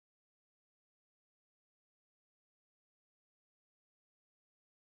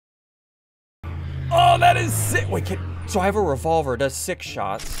Oh, that is sick. Wait, so I have a revolver, does 6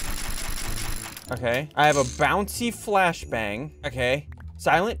 shots. Okay. I have a bouncy flashbang. Okay.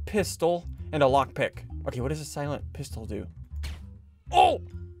 Silent pistol and a lockpick. Okay, what does a silent pistol do? Oh!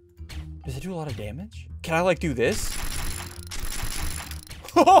 Does it do a lot of damage? Can I, like, do this?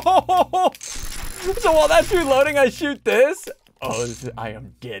 So while that's reloading, I shoot this? Oh, I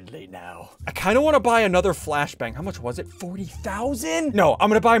am deadly now. I kind of want to buy another flashbang. How much was it? 40,000? No, I'm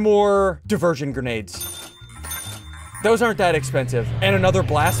going to buy more diversion grenades. Those aren't that expensive. And another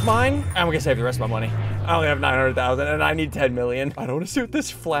blast mine. I'm going to save the rest of my money. I only have 900,000 and I need 10 million. I don't want to see what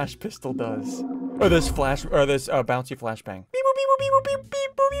this flash pistol does. Or this bouncy flashbang.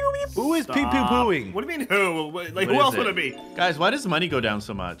 Who is pee-poo-pooing? What do you mean who? Like, who else would it be? Guys, why does money go down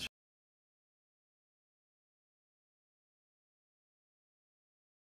so much?